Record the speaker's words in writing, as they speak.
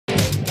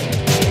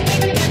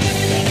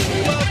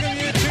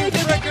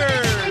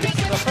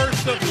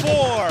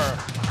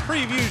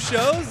preview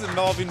shows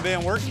involving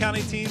Van Wert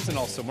County teams and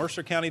also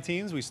Mercer County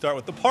teams. We start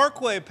with the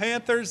Parkway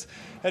Panthers.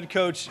 Head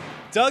coach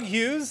Doug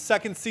Hughes,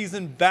 second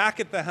season back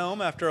at the helm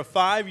after a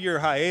 5-year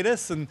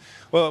hiatus. And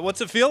well,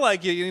 what's it feel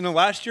like? You know,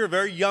 last year, a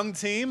very young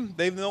team.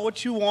 They know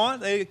what you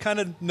want. They kind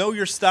of know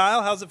your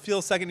style. How's it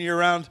feel second year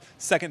around,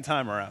 second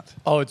time around?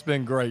 Oh, it's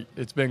been great.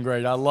 It's been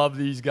great. I love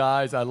these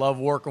guys. I love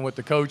working with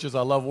the coaches.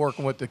 I love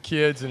working with the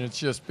kids, and it's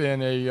just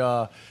been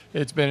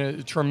it's been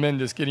a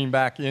tremendous getting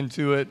back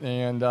into it.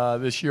 And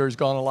this year has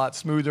gone a lot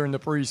smoother in the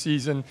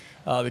preseason.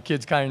 The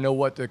kids kind of know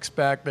what to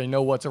expect. They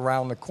know what's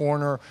around the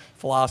corner.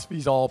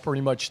 Philosophies all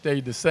pretty much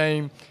stayed the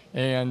same,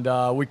 and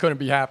we couldn't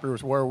be happier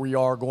with where we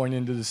are going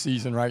into the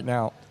season right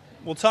now.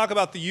 We'll talk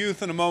about the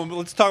youth in a moment, but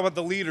let's talk about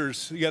the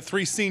leaders. You got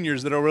 3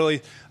 seniors that will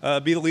really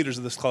be the leaders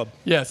of this club.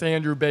 Yes,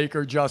 Andrew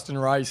Baker, Justin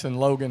Rice, and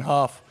Logan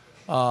Huff.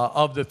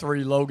 Of the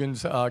 3,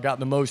 Logan's got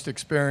the most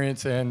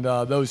experience, and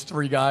those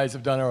 3 guys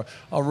have done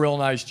a real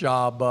nice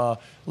job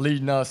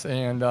leading us,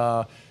 and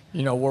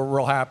you know, we're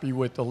real happy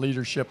with the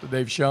leadership that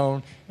they've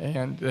shown,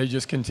 and they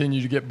just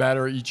continue to get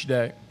better each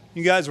day.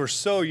 You guys were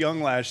so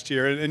young last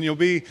year, and you'll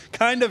be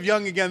kind of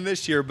young again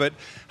this year, but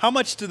how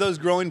much do those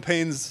growing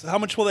pains, how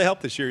much will they help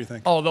this year, you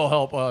think? Oh, they'll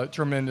help a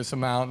tremendous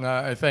amount. And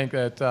I think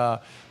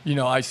that, you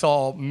know, I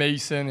saw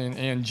Mason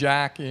and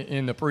Jack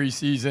in the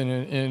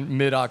preseason in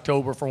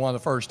mid-October for one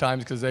of the first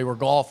times because they were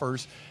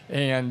golfers,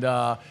 and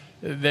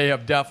they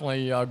have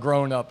definitely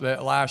grown up.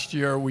 That last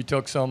year we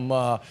took some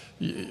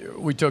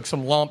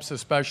lumps,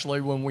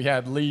 especially when we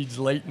had leads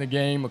late in the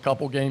game. A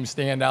couple games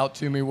stand out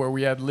to me where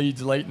we had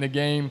leads late in the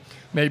game,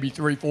 maybe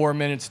 3-4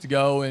 minutes to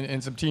go,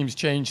 and some teams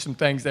changed some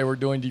things they were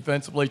doing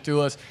defensively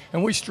to us,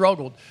 and we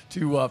struggled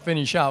to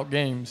finish out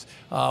games.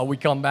 We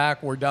come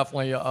back, we're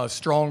definitely a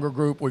stronger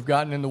group. We've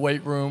gotten in the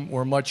weight room,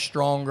 we're much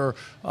stronger.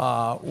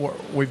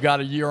 We've got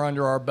a year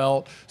under our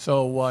belt,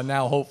 so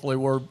now hopefully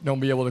we're going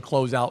to be able to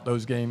close out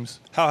those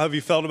games. How have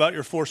you felt about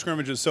your 4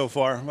 scrimmages so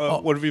far?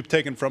 What have you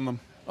taken from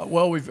them?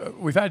 Well,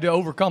 we've had to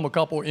overcome a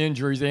couple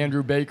injuries.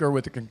 Andrew Baker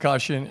with a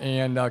concussion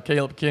and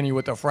Caleb Kinney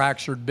with a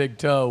fractured big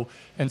toe.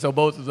 And so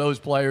both of those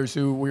players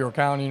who we were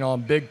counting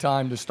on big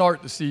time to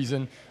start the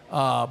season,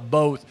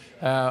 both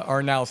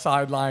are now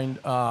sidelined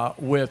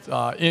with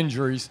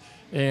injuries.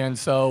 And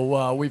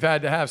so we've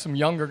had to have some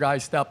younger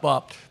guys step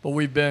up, but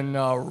we've been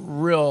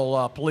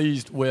real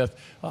pleased with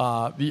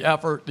the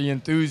effort, the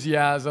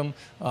enthusiasm,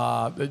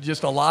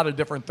 just a lot of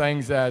different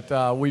things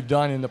that we've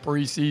done in the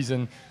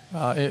preseason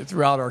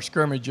throughout our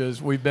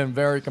scrimmages. We've been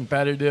very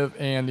competitive,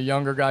 and the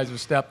younger guys have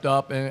stepped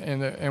up,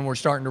 and we're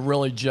starting to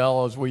really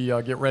gel as we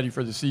get ready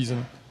for the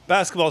season.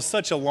 Basketball is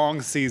such a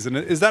long season.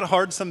 Is that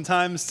hard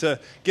sometimes to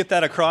get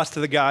that across to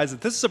the guys,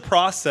 that this is a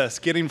process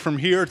getting from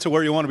here to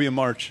where you want to be in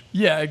March?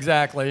 Yeah,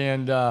 exactly.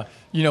 And,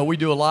 you know, we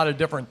do a lot of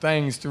different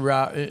things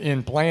throughout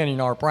in planning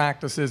our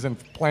practices and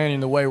planning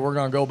the way we're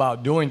going to go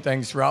about doing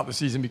things throughout the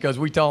season, because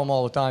we tell them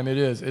all the time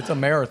it's a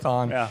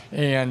marathon. Yeah.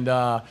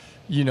 And,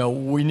 you know,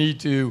 we need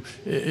to,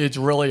 it's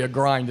really a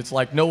grind. It's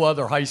like no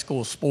other high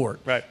school sport.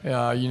 Right.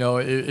 You know,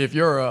 if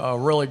you're a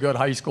really good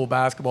high school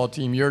basketball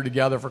team, you're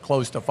together for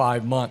close to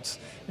 5 months.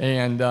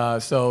 And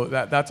so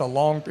that's a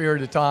long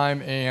period of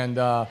time. And,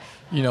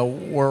 you know,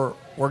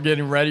 we're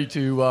getting ready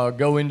to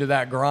go into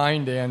that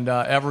grind. And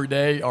every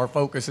day our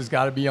focus has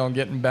got to be on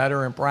getting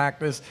better in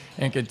practice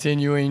and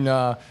continuing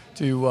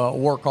to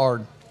work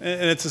hard.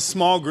 And it's a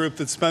small group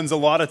that spends a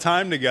lot of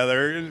time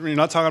together. You're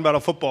not talking about a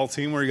football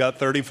team where you got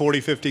 30,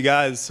 40, 50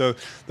 guys. So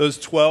those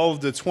 12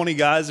 to 20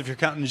 guys, if you're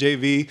counting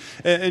JV.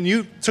 And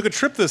you took a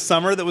trip this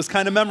summer that was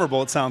kind of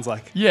memorable, it sounds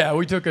like. Yeah,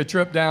 we took a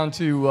trip down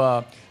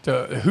to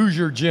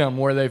Hoosier Gym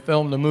where they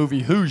filmed the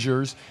movie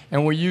Hoosiers.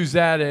 And we used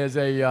that as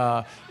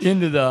a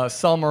into the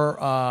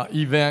summer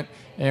event.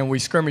 And we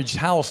scrimmaged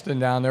Houston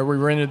down there. We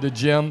rented the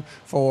gym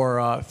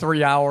for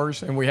 3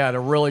 hours, and we had a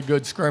really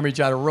good scrimmage,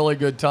 had a really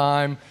good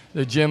time.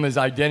 The gym is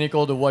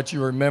identical to what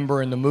you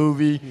remember in the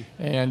movie,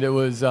 and it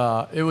was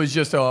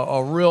just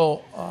a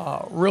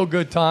real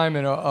good time,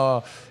 and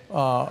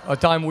a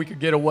time we could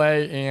get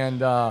away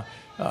and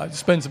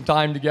spend some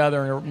time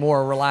together in a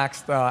more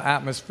relaxed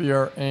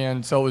atmosphere.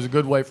 And so it was a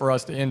good way for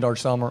us to end our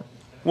summer.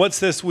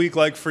 What's this week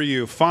like for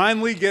you?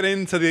 Finally get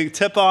into the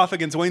tip-off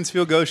against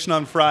Waynesfield Goshen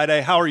on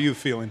Friday. How are you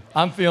feeling?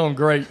 I'm feeling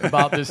great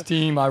about this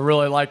team. I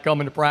really like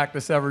coming to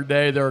practice every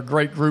day. They're a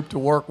great group to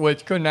work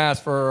with. Couldn't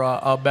ask for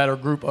a better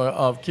group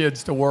of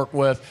kids to work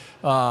with.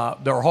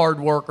 They're hard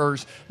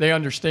workers. They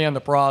understand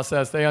the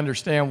process. They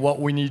understand what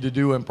we need to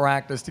do in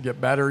practice to get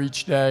better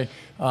each day.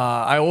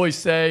 I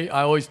always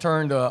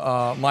turn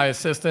to my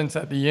assistants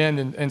at the end,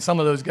 and some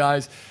of those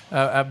guys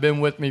have been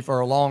with me for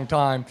a long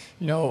time.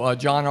 You know,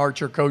 John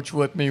Archer coached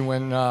with me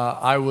when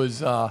I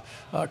was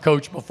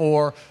coach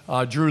before.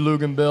 Drew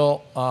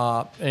Luganbill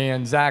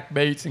and Zach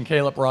Bates and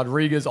Caleb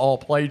Rodriguez all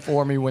played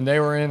for me when they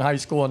were in high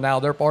school, and now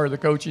they're part of the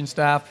coaching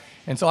staff.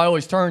 And so I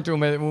always turn to them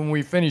when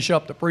we finish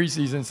up the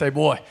preseason and say,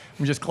 boy,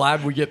 I'm just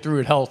glad we get through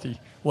it healthy.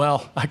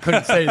 Well, I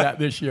couldn't say that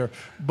this year,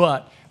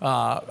 but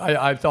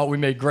I thought we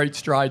made great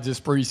strides this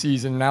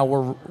preseason. Now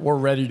we're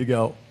ready to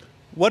go.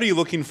 What are you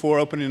looking for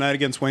opening night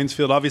against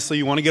Waynesfield? Obviously,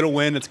 you want to get a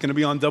win. It's going to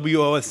be on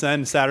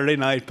WOSN Saturday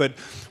night. But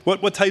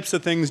what types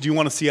of things do you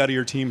want to see out of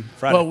your team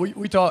Friday? Well,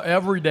 we talk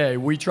every day.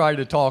 We try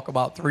to talk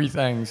about three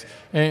things.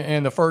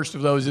 And the first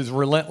of those is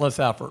relentless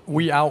effort.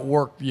 We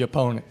outwork the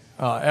opponent.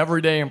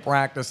 Every day in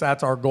practice,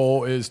 that's our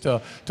goal, is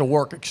to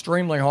work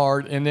extremely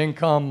hard. And then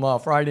come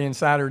Friday and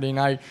Saturday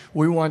night,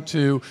 we want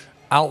to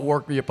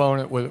outwork the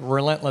opponent with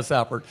relentless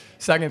effort.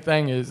 Second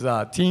thing is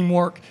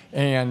teamwork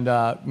and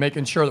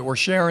making sure that we're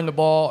sharing the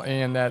ball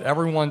and that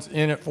everyone's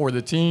in it for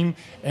the team.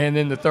 And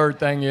then the third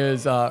thing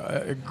is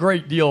a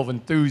great deal of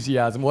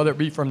enthusiasm, whether it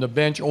be from the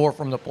bench or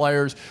from the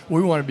players.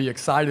 We want to be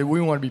excited.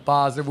 We want to be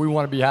positive. We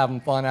want to be having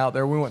fun out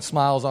there. We want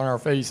smiles on our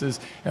faces,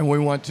 and we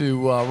want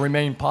to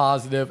remain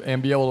positive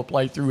and be able to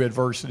play through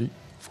adversity.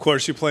 Of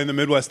course, you play in the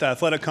Midwest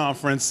Athletic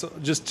Conference,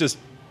 just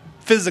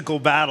physical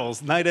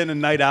battles, night in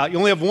and night out. You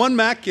only have one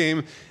MAC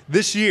game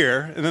this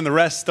year, and then the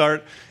rest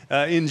start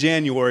in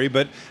January.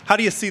 But how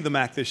do you see the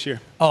MAC this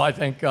year? Oh, I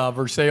think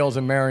Versailles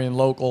and Marion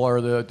Local are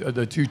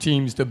the two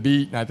teams to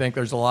beat, and I think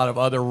there's a lot of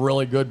other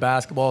really good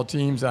basketball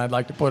teams, and I'd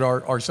like to put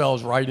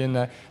ourselves right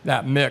in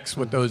that mix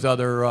with those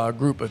other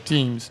group of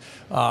teams.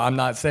 I'm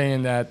not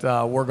saying that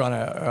we're going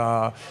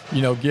to,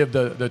 give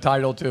the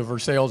title to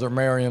Versailles or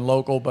Marion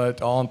Local,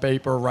 but on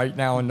paper right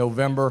now in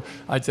November,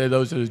 I'd say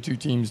those are the two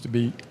teams to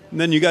beat. And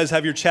then you guys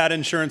have your Chat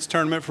Insurance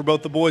tournament for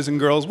both the boys and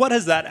girls. What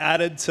has that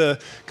added to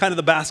kind of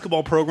the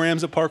basketball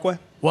programs at Parkway?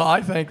 Well,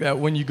 I think that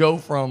when you go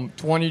from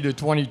 20 to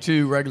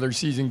 22 regular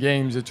season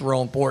games, it's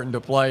real important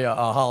to play a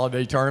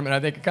holiday tournament. I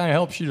think it kind of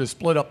helps you to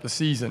split up the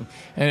season.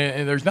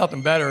 And there's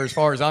nothing better, as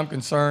far as I'm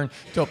concerned,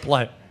 to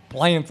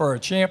playing for a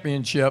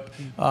championship,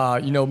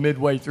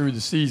 midway through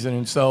the season.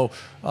 And so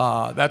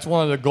that's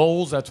one of the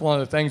goals. That's one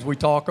of the things we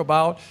talk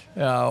about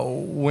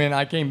when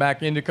I came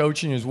back into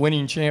coaching, is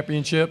winning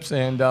championships.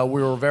 And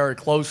we were very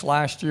close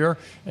last year.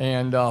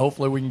 And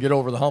hopefully we can get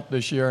over the hump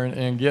this year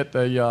and get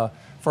the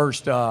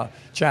first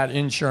Chat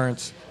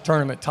Insurance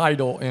tournament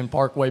title in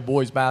Parkway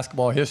boys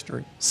basketball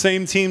history.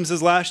 Same teams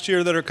as last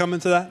year that are coming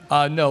to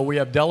that? No, we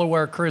have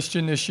Delaware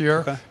Christian this year,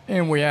 okay,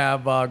 and we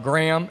have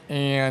Graham,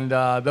 and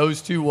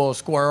those two will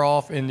square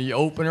off in the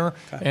opener,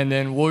 okay, and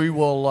then we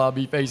will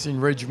be facing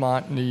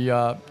Ridgemont in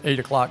the 8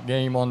 o'clock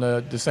game on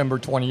the December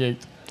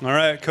 28th. All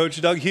right,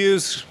 Coach Doug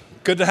Hughes,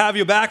 good to have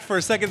you back for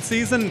a second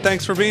season.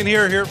 Thanks for being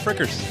here at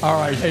Frickers.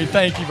 All right. Hey,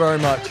 thank you very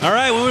much. All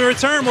right, when we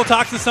return, we'll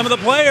talk to some of the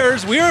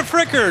players. We're at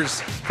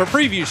Frickers for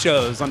preview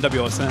shows on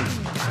WOSN.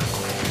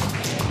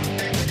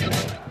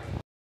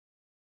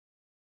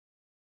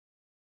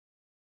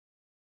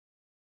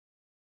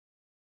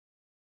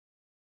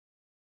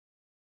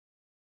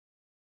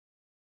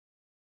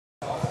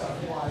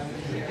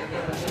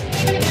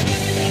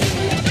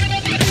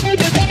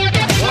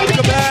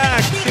 Welcome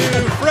back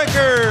to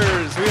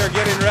Frickers. We are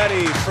getting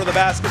ready for the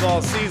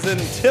basketball season.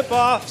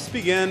 Tip-offs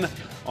begin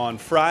on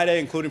Friday,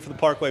 including for the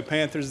Parkway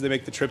Panthers. They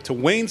make the trip to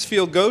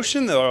Waynesfield,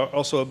 Goshen. They are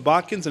also at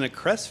Botkins and at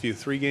Crestview.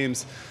 3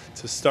 games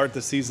to start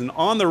the season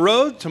on the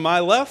road. To my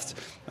left,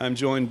 I'm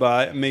joined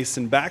by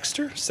Mason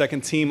Baxter,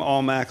 second team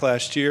All-MAC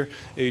last year,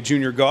 a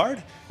junior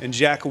guard, and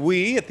Jack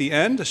Wehe at the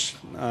end,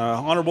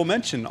 honorable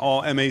mention,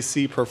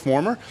 All-MAC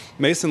performer.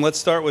 Mason, let's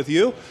start with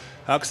you.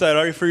 How excited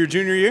are you for your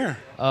junior year?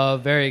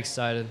 Very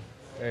excited.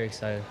 Very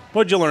excited.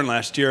 What did you learn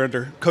last year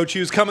under Coach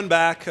Hughes coming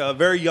back, a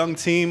very young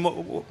team?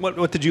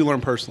 What did you learn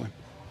personally?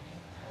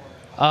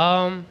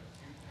 From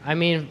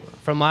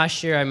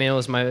last year, it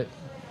was my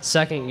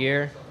second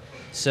year.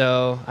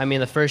 So,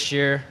 the first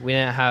year we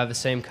didn't have the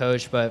same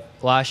coach, but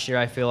last year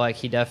I feel like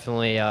he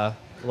definitely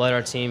led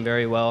our team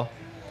very well.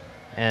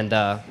 And,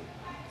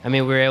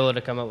 we were able to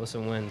come up with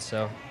some wins,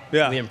 so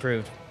yeah, we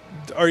improved.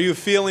 Are you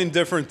feeling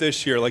different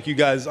this year? Like you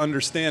guys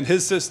understand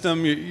his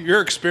system, your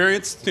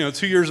experience,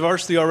 2 years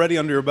varsity already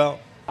under your belt?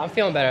 I'm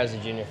feeling better as a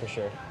junior for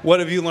sure. What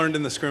have you learned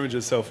in the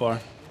scrimmages so far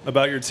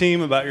about your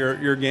team, about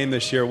your game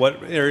this year?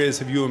 What areas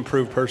have you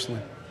improved personally?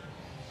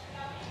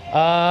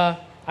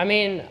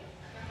 Honestly,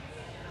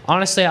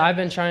 I've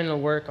been trying to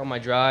work on my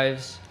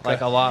drives,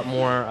 like a lot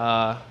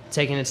more,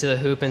 taking it to the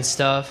hoop and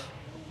stuff.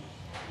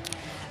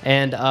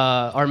 And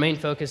our main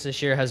focus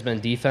this year has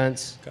been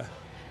defense. Okay.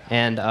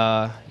 And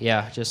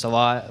just a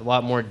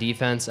lot more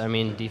defense.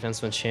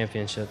 Defense wins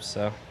championships.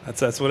 So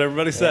that's what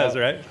everybody says,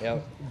 right?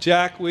 Yep.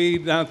 Jack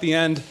Wehe down at the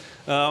end,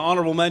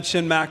 honorable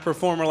mention, MAC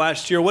performer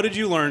last year. What did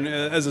you learn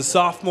as a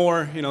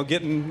sophomore?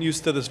 Getting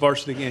used to this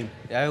varsity game.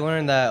 Yeah, I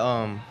learned that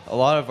a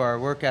lot of our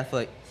work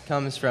ethic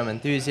comes from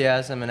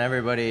enthusiasm and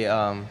everybody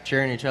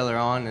cheering each other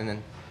on, and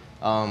then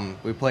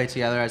we play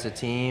together as a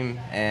team.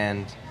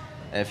 And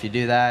if you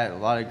do that, a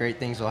lot of great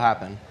things will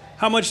happen.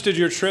 How much did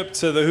your trip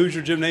to the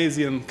Hoosier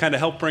Gymnasium kind of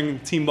help bring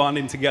team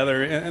bonding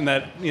together and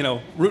that,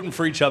 rooting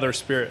for each other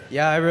spirit?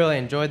 Yeah, I really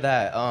enjoyed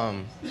that.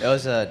 It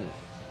was a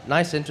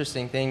nice,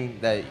 interesting thing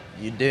that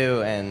you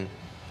do, and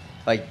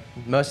like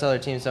most other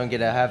teams don't get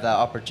to have that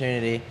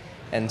opportunity.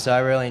 And so I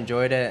really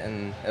enjoyed it,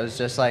 and it was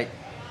just like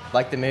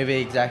the movie,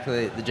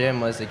 exactly. The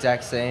gym was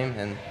exact same,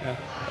 and it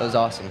was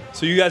awesome.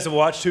 So you guys have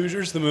watched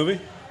Hoosiers, the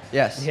movie?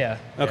 Yes. Yeah.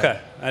 Okay,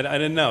 I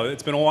didn't know.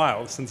 It's been a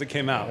while since it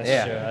came out.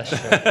 That's true.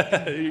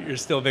 That's true. You're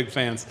still big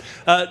fans.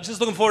 Just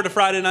looking forward to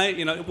Friday night.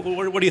 You know,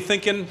 what are you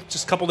thinking?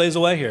 Just a couple days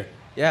away here.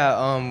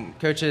 Yeah.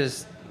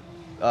 Coaches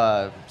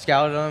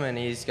scouted them, and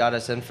he's got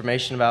us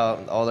information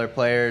about all their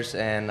players,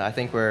 and I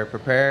think we're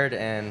prepared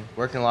and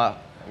working a lot.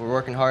 We're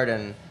working hard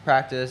in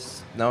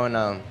practice, knowing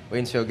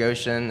Waynesville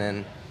Goshen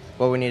and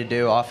what we need to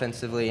do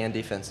offensively and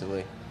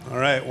defensively. All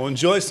right, well,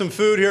 enjoy some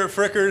food here at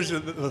Frickers.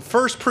 The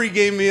first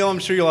pregame meal. I'm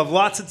sure you'll have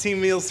lots of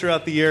team meals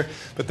throughout the year,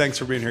 but thanks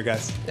for being here,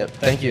 guys. Yep,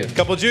 thank you. A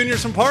couple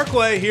juniors from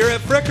Parkway here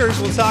at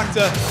Frickers. We'll talk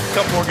to a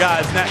couple more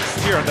guys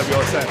next here on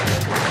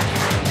WOSN.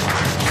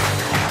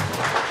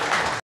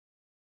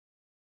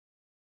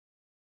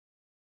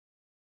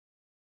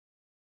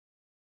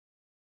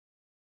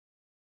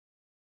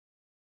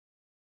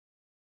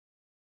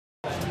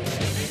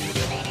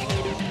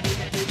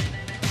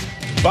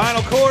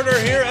 Final quarter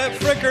here at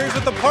Frickers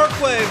with the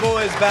Parkway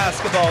boys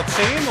basketball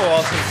team. We'll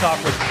also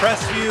talk with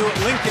Crestview,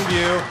 Lincoln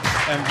View,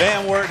 and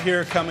Van Wert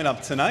here coming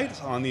up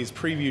tonight on these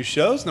preview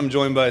shows. And I'm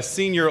joined by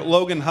senior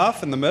Logan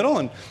Huff in the middle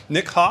and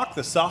Nick Hawk,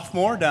 the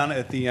sophomore, down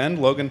at the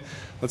end. Logan,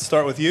 let's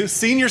start with you.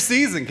 Senior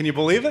season, can you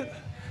believe it?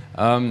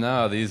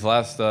 No, these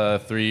last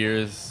 3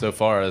 years so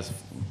far has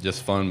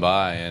just flown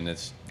by, and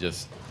it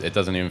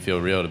doesn't even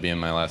feel real to be in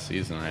my last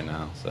season right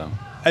now. So.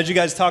 As you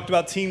guys talked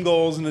about team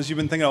goals and as you've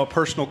been thinking about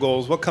personal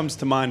goals, what comes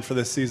to mind for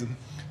this season?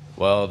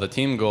 Well, the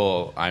team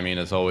goal, I mean,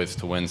 is always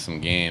to win some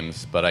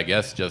games, but I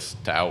guess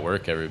just to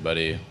outwork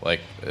everybody.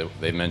 Like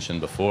they mentioned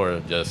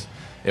before, just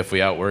if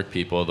we outwork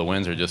people, the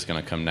wins are just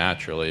going to come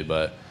naturally.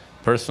 But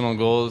personal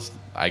goals,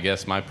 I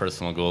guess my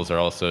personal goals are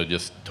also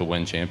just to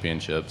win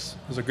championships.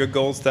 Those are good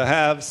goals to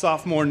have.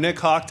 Sophomore Nick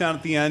Hawk down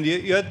at the end.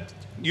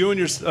 You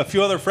and a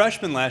few other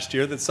freshmen last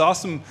year that saw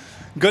some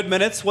good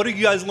minutes. What did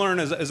you guys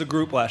learn as a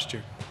group last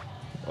year?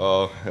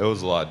 Well, it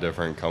was a lot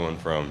different coming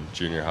from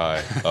junior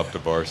high up to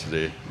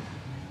varsity.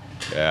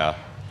 Yeah.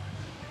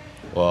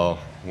 Well,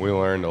 we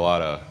learned a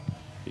lot of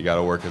you got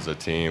to work as a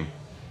team.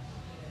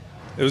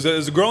 It was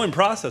a growing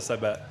process, I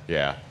bet.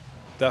 Yeah.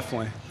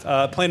 Definitely.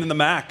 Playing in the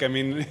MAC, I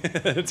mean,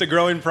 it's a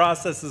growing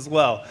process as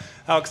well.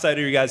 How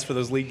excited are you guys for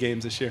those league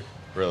games this year?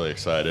 Really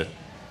excited.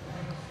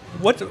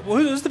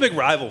 Who's the big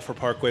rival for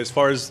Parkway as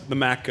far as the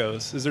MAC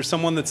goes? Is there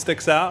someone that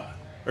sticks out,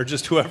 or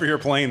just whoever you're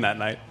playing that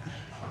night?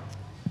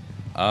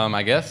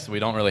 I guess we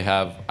don't really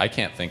have, I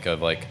can't think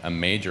of like a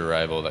major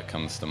rival that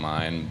comes to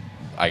mind.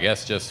 I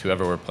guess just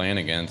whoever we're playing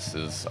against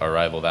is our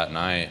rival that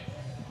night.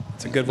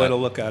 It's a good way to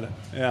look at it,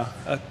 yeah.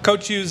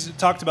 Coach Hughes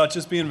talked about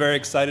just being very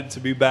excited to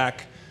be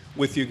back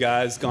with you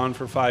guys, gone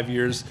for 5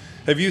 years.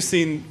 Have you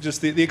seen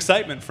just the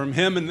excitement from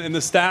him and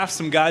the staff,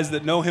 some guys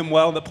that know him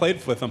well that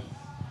played with him?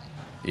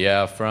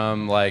 Yeah,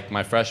 from like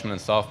my freshman and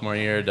sophomore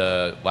year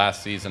to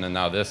last season and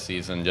now this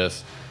season,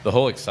 just the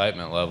whole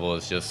excitement level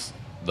is just,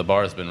 the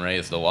bar's been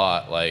raised a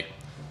lot. Like,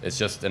 it's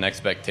just an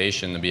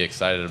expectation to be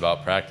excited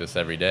about practice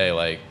every day.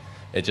 Like,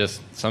 it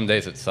just, some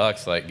days it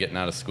sucks, like getting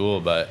out of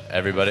school, but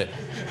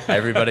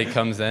everybody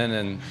comes in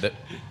and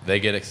they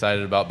get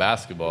excited about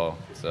basketball.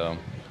 So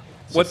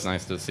it's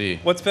nice to see.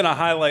 What's been a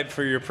highlight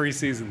for your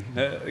preseason?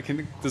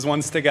 Does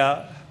one stick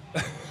out?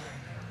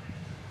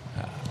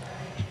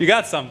 You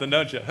got something,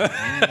 don't you?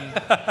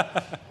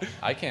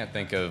 I can't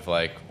think of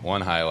like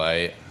one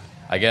highlight.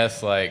 I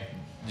guess like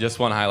just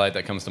one highlight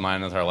that comes to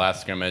mind is our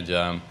last scrimmage.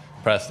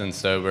 Preston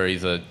Sober,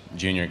 he's a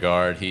junior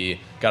guard. He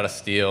got a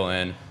steal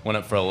and went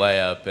up for a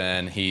layup,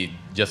 and he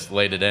just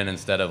laid it in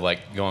instead of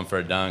like going for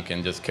a dunk.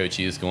 And just Coach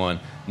Hughes going,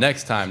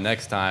 next time,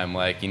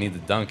 like you need to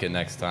dunk it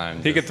next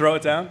time. He could throw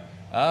it down?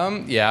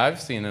 Yeah,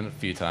 I've seen it a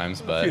few times.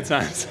 But a few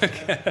times,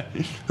 okay.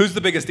 Who's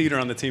the biggest eater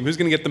on the team? Who's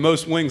going to get the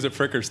most wings at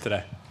Frickers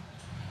today?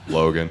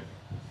 Logan.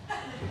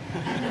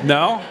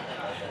 No?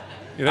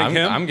 You think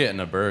him? I'm getting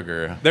a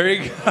burger. There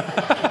you go.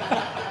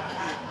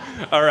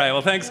 All right,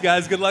 well, thanks,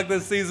 guys. Good luck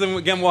this season.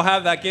 Again, we'll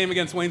have that game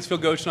against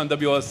Waynesville Goshen on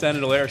WOSN.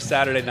 It'll air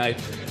Saturday night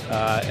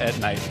at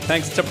night.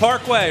 Thanks to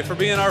Parkway for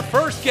being our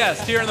first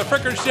guest here in the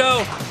Frickers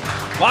Show.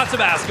 Lots of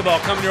basketball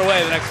coming your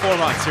way the next 4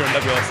 months here on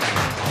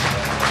WOSN.